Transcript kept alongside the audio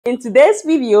In today's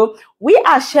video, we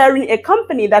are sharing a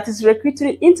company that is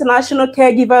recruiting international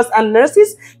caregivers and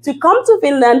nurses to come to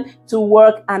Finland to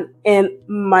work and earn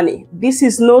money. This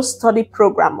is no study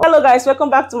program. Hello guys, welcome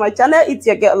back to my channel. It's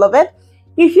your girl Loveth.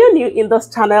 If you're new in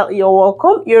this channel, you're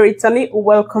welcome. You're returning,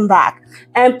 welcome back.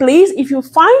 And please, if you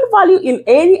find value in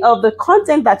any of the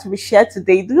content that we share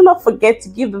today, do not forget to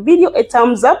give the video a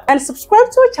thumbs up and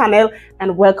subscribe to our channel,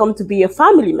 and welcome to be a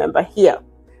family member here.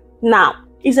 Now,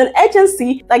 it's an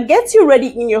agency that gets you ready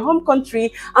in your home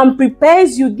country and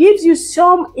prepares you, gives you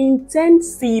some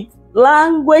intensive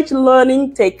language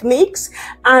learning techniques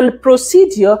and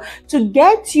procedure to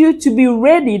get you to be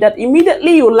ready that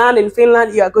immediately you land in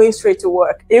Finland, you are going straight to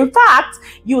work. In fact,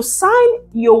 you sign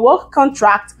your work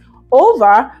contract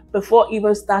over before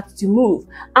even start to move.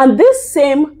 And this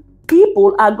same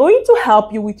people are going to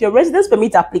help you with your residence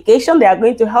permit application. They are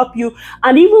going to help you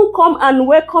and even come and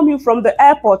welcome you from the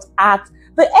airport at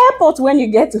the airport when you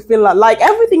get to Finland. Like,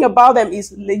 everything about them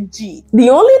is legit. The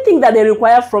only thing that they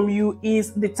require from you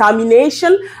is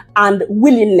determination and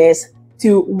willingness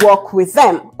to work with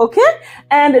them, okay?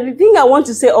 And the thing I want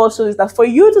to say also is that for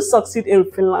you to succeed in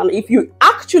Finland, if you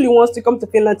actually want to come to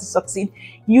Finland to succeed,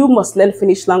 you must learn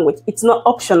Finnish language. It's not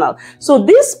optional. So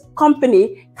this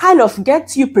company kind of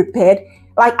gets you prepared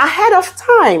like ahead of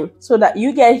time so that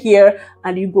you get here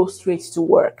and you go straight to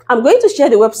work. I'm going to share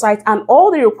the website and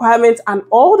all the requirements and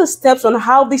all the steps on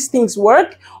how these things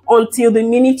work until the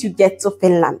minute you get to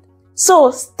Finland.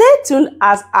 So stay tuned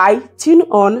as I tune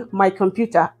on my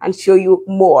computer and show you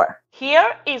more.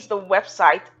 Here is the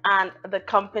website and the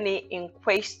company in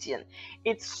question.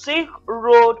 It's Silk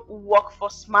Road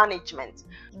Workforce Management.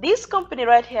 This company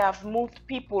right here have moved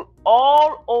people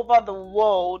all over the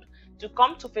world to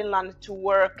come to Finland to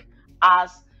work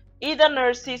as either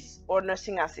nurses or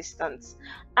nursing assistants.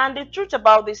 And the truth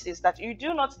about this is that you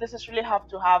do not necessarily have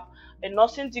to have a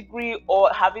nursing degree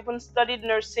or have even studied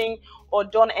nursing or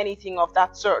done anything of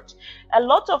that sort. A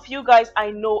lot of you guys, I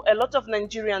know, a lot of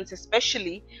Nigerians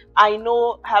especially, I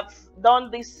know have done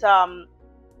this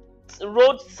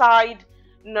roadside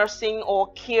nursing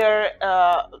or care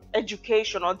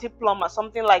education or diploma,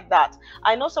 something like that.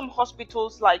 I know some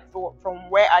hospitals, like from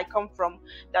where I come from,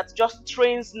 that just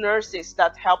trains nurses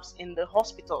that helps in the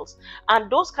hospitals,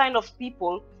 and those kind of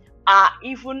people are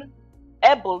even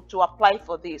able to apply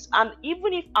for this. And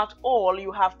even if at all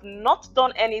you have not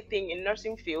done anything in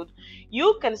nursing field,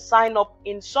 you can sign up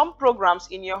in some programs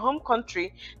in your home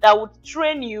country that would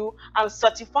train you and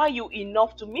certify you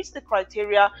enough to meet the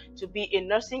criteria to be a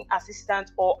nursing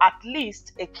assistant or at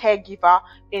least a caregiver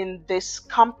in this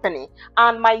company.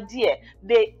 And my dear,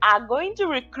 they are going to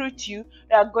recruit you,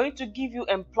 they are going to give you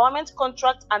employment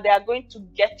contract, and they are going to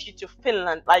get you to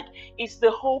Finland. Like, it's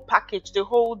the whole package, the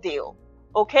whole deal.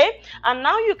 Okay, and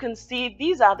now you can see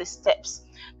these are the steps.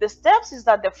 The steps is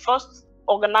that they first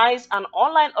organize an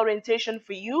online orientation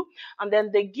for you, and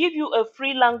then they give you a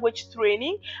free language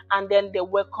training, and then they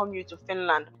welcome you to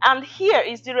Finland. And here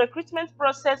is the recruitment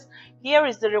process, here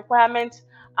is the requirement,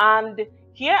 and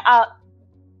here are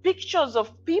pictures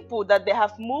of people that they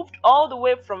have moved all the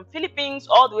way from Philippines,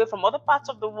 all the way from other parts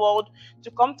of the world to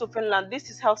come to Finland.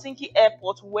 This is Helsinki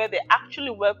Airport, where they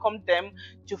actually welcomed them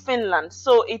to Finland.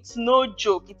 So it's no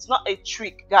joke, it's not a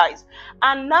trick, guys.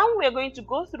 And now we're going to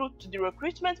go through to the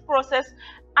recruitment process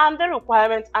and the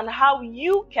requirements, and how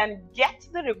you can get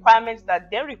the requirements that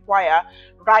they require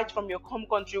right from your home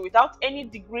country without any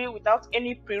degree, without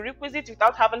any prerequisite,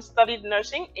 without having studied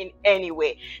nursing in any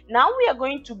way. Now we are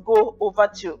going to go over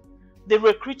to the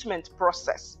recruitment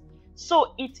process.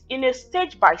 So it's in a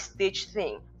stage-by-stage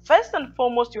thing. First and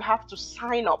foremost, you have to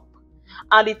sign up,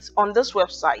 and it's on this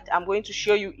website. I'm going to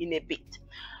show you in a bit.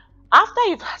 After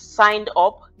you've signed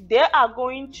up, they are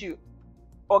going to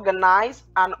organize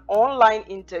an online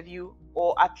interview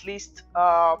or at least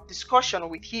discussion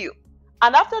with you.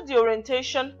 And after the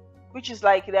orientation, which is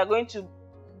like they're going to,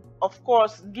 of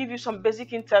course, give you some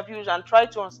basic interviews and try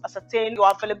to ascertain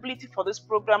your availability for this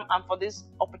program and for this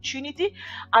opportunity,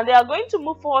 and they are going to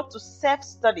move forward to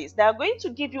self-studies. They are going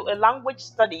to give you a language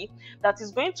study that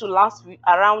is going to last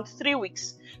around 3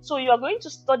 weeks. So you are going to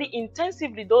study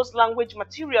intensively those language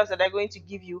materials that they're going to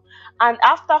give you, and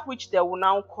after which they will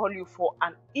now call you for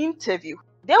an interview.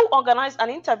 They will organize an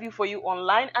interview for you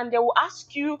online, and they will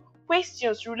ask you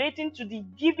questions relating to the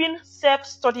given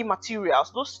self-study materials,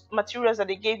 those materials that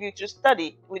they gave you to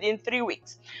study within 3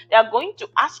 weeks. They are going to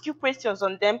ask you questions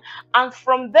on them, and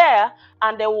from there,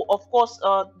 and they will of course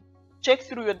check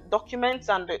through your documents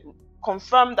and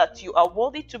confirm that you are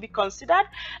worthy to be considered,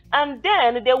 and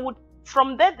then they would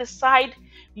from there decide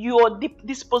your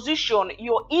disposition,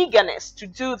 your eagerness to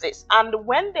do this. And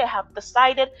when they have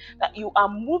decided that you are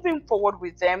moving forward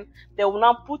with them, they will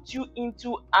now put you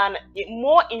into a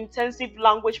more intensive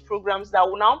language programs that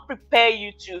will now prepare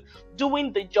you to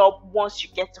doing the job once you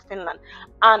get to Finland.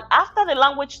 And after the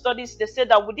language studies, they said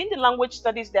that within the language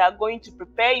studies, they are going to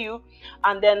prepare you.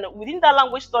 And then within that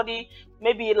language study,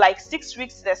 maybe like 6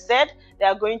 weeks, they said they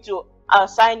are going to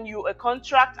assign you a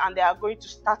contract and they are going to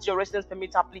start your residence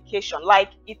permit application.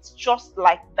 Like, it's just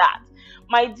like that.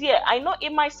 My dear, I know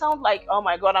it might sound like, oh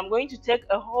my God, I'm going to take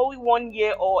a whole 1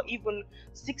 year or even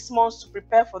 6 months to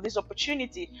prepare for this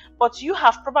opportunity, but you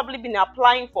have probably been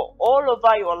applying for all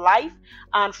over your life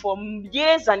and for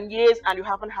years and years, and you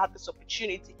haven't had this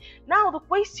opportunity. Now the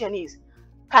question is,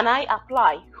 can I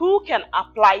apply? Who can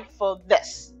apply for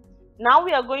this? Now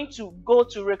we are going to go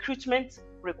to recruitment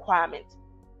requirement.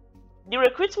 The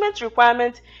recruitment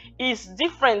requirement is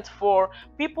different for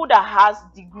people that has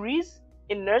degrees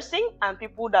in nursing and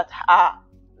people that are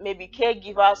maybe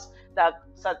caregivers, that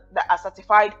are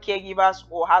certified caregivers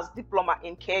or has diploma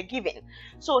in caregiving.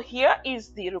 So here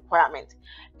is the requirement.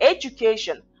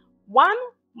 Education. One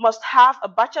must have a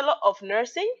Bachelor of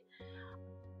Nursing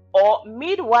or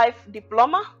midwife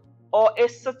diploma or a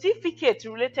certificate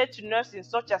related to nursing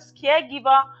such as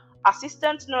caregiver,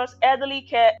 assistant nurse, elderly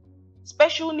care,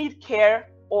 special need care,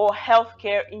 or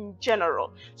healthcare in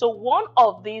general. So one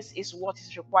of these is what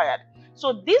is required.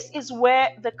 So this is where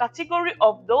the category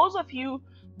of those of you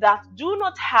that do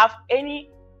not have any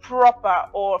proper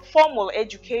or formal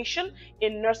education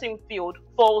in nursing field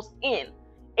falls in.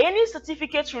 Any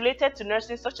certificates related to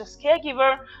nursing such as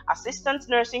caregiver, assistant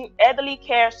nursing, elderly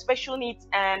care, special needs,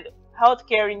 and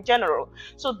healthcare in general.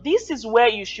 So this is where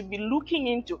you should be looking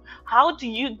into. How do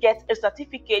you get a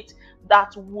certificate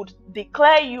that would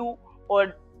declare you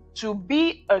or to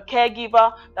be a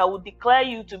caregiver, that would declare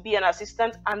you to be an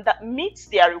assistant, and that meets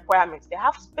their requirements? They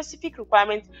have specific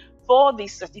requirements for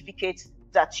these certificates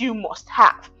that you must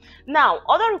have. Now,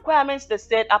 other requirements, they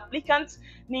said applicants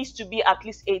needs to be at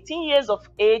least 18 years of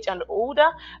age and older,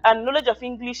 and knowledge of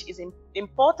English is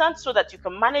important so that you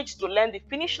can manage to learn the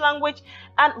Finnish language,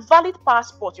 and valid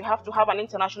passport. You have to have an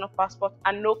international passport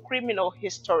and no criminal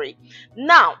history.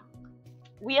 Now,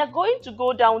 we are going to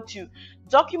go down to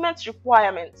document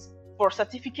requirements for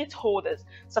certificate holders.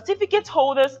 Certificate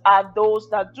holders are those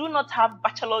that do not have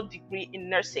bachelor degree in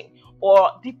nursing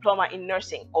or diploma in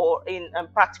nursing or in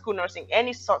practical nursing,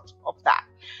 any sort of that.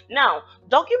 Now,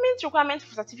 document requirements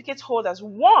for certificate holders.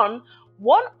 One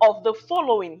of the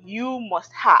following you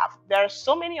must have. There are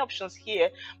so many options here,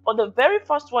 but the very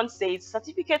first one says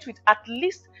certificate with at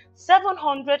least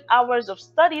 700 hours of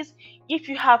studies if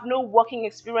you have no working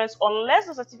experience, unless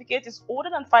the certificate is older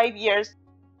than 5 years,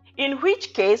 in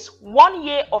which case 1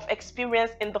 year of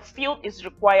experience in the field is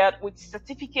required with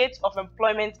certificate of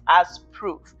employment as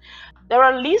proof. There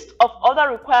are a list of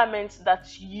other requirements that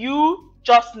you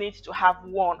just need to have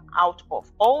one out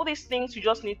of. All these things, you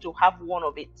just need to have one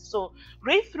of it. So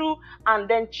read through and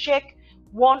then check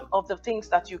one of the things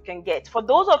that you can get. For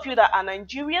those of you that are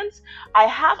Nigerians, I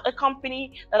have a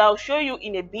company that I'll show you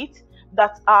in a bit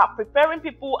that are preparing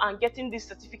people and getting these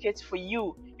certificates for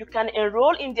you. You can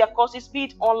enroll in their courses, be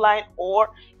it online or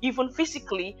even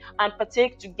physically, and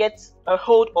partake to get a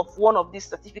hold of one of these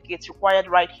certificates required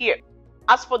right here.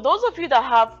 As for those of you that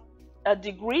have a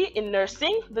degree in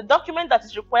nursing, the document that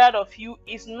is required of you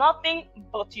is nothing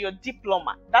but your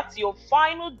diploma. That's your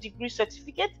final degree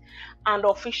certificate and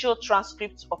official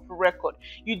transcript of record.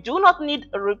 You do not need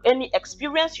any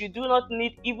experience. You do not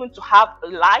need even to have a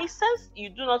license. You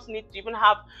do not need to even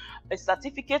have a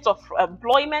certificate of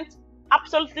employment.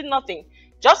 Absolutely nothing.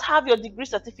 Just have your degree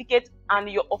certificate and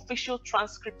your official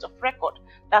transcript of record.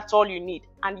 That's all you need,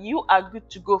 and you are good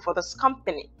to go for this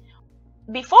company.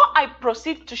 Before I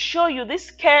proceed to show you this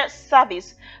care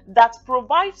service that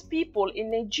provides people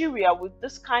in Nigeria with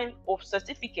this kind of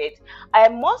certificate, I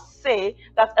must say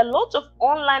that a lot of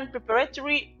online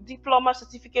preparatory diploma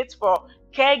certificates for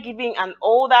caregiving and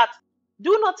all that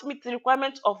do not meet the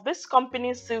requirements of this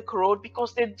company's Silk Road,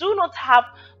 because they do not have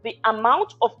the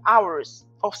amount of hours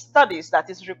of studies that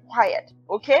is required.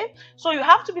 Okay, so you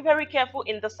have to be very careful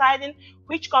in deciding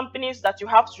which companies that you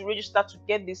have to register to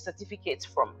get these certificates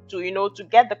from, to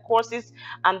get the courses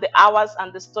and the hours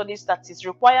and the studies that is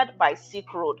required by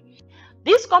Silk Road.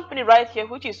 This company right here,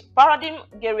 which is Paradigm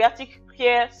Geriatric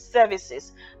Care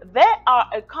Services, they are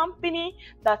a company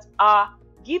that are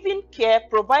giving care,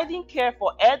 providing care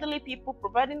for elderly people,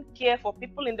 providing care for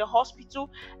people in the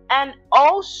hospital, and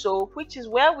also, which is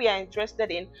where we are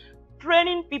interested in,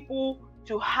 training people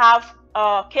to have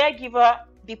a caregiver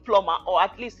diploma or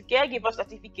at least caregiver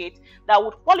certificate that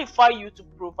would qualify you to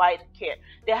provide care.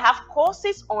 They have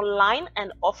courses online and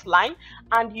offline,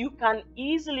 and you can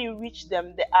easily reach them.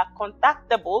 They are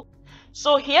contactable.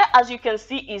 So here, as you can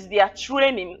see, is their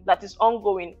training that is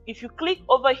ongoing. If you click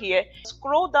over here,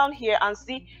 scroll down here and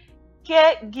see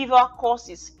caregiver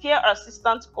courses, care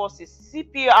assistant courses,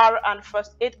 CPR and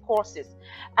first aid courses,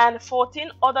 and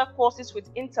 14 other courses with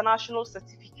international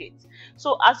certificates.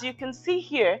 So as you can see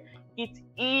here, it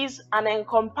is an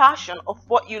encompassing of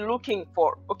what you're looking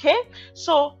for. Okay,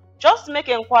 so just make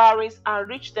inquiries and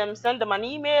reach them, send them an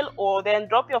email, or then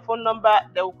drop your phone number.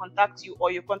 They will contact you,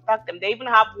 or you contact them. They even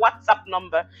have WhatsApp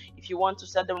number if you want to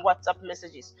send them WhatsApp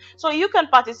messages. So you can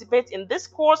participate in this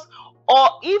course, or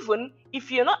even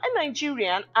if you're not a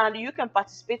Nigerian and you can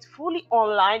participate fully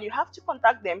online, you have to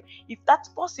contact them. If that's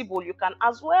possible, you can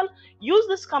as well use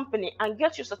this company and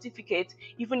get your certificate,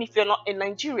 even if you're not a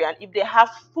Nigerian, if they have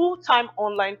full-time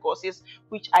online courses,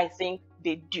 which I think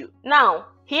they do. Now,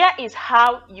 here is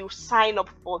how you sign up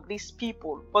for these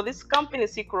people, for this company,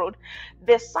 Silk Road.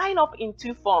 They sign up in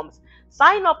two forms: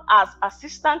 sign up as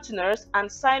assistant nurse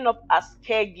and sign up as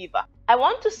caregiver. I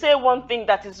want to say one thing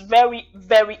that is very,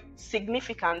 very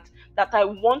significant that I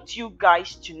want you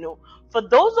guys to know. For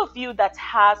those of you that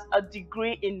has a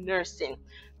degree in nursing,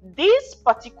 this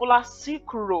particular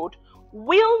Silk Road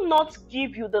will not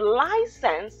give you the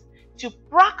license to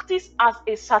practice as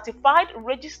a certified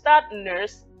registered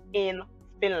nurse in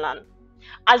Finland.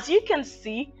 As you can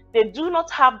see, they do not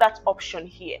have that option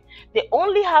here. They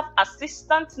only have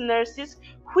assistant nurses,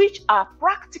 which are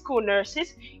practical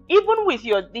nurses. Even with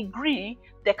your degree,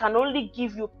 they can only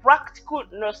give you practical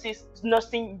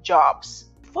nursing jobs.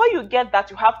 Before you get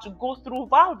that, you have to go through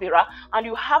Valvera and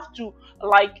you have to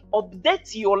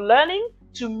update your learning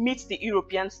to meet the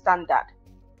European standard.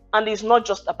 And it's not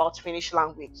just about Finnish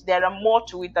language. There are more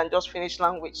to it than just Finnish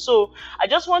language. So I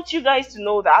just want you guys to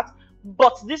know that.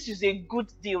 But this is a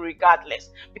good deal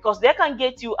regardless, because they can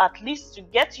get you at least to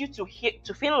get you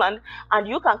to Finland, and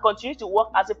you can continue to work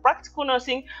as a practical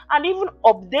nursing and even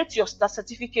update your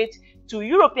certificate to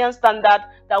European standard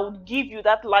that would give you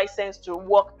that license to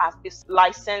work as a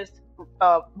licensed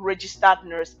registered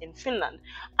nurse in Finland.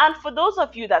 And for those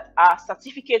of you that are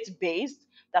certificate based,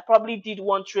 that probably did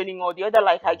one training or the other,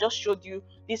 like I just showed you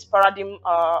this Paradigm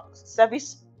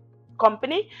service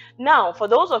company. Now, for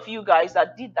those of you guys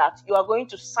that did that, you are going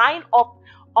to sign up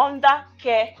under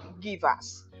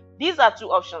caregivers. These are two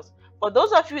options. For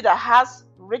those of you that has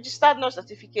registered nurse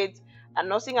certificate and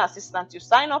nursing assistant, you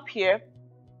sign up here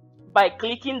by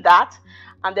clicking that,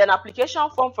 and then application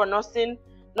form for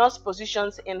nurse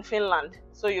positions in Finland.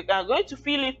 So you are going to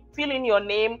fill in your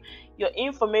name, your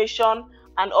information,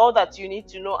 and all that you need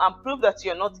to know, and prove that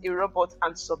you're not a robot,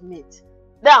 and submit.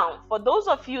 Now, for those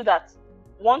of you that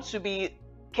want to be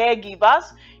caregivers,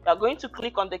 you are going to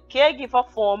click on the caregiver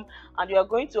form, and you are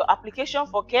going to application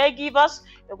for caregivers.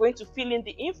 You're going to fill in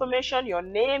the information, your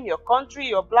name, your country,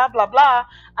 your blah blah blah,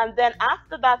 and then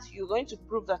after that you're going to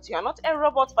prove that you are not a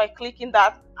robot by clicking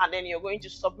that, and then you're going to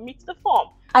submit the form.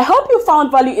 I hope you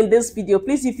found value in this video.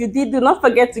 Please, if you did, do not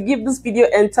forget to give this video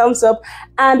a thumbs up.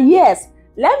 And yes,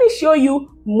 let me show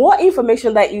you more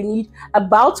information that you need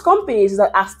about companies that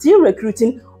are still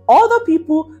recruiting other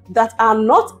people that are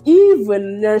not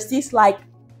even nurses, like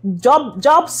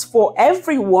jobs for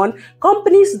everyone,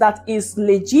 companies that is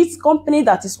legit, company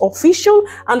that is official,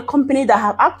 and company that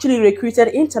have actually recruited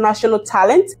international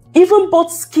talent, even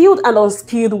both skilled and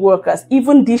unskilled workers,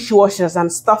 even dishwashers and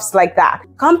stuffs like that.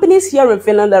 Companies here in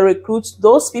Finland that recruit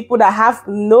those people that have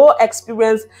no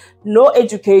experience, no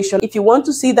education. If you want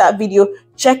to see that video,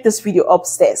 check this video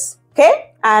upstairs.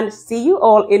 Okay, and see you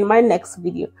all in my next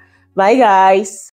video. Bye guys.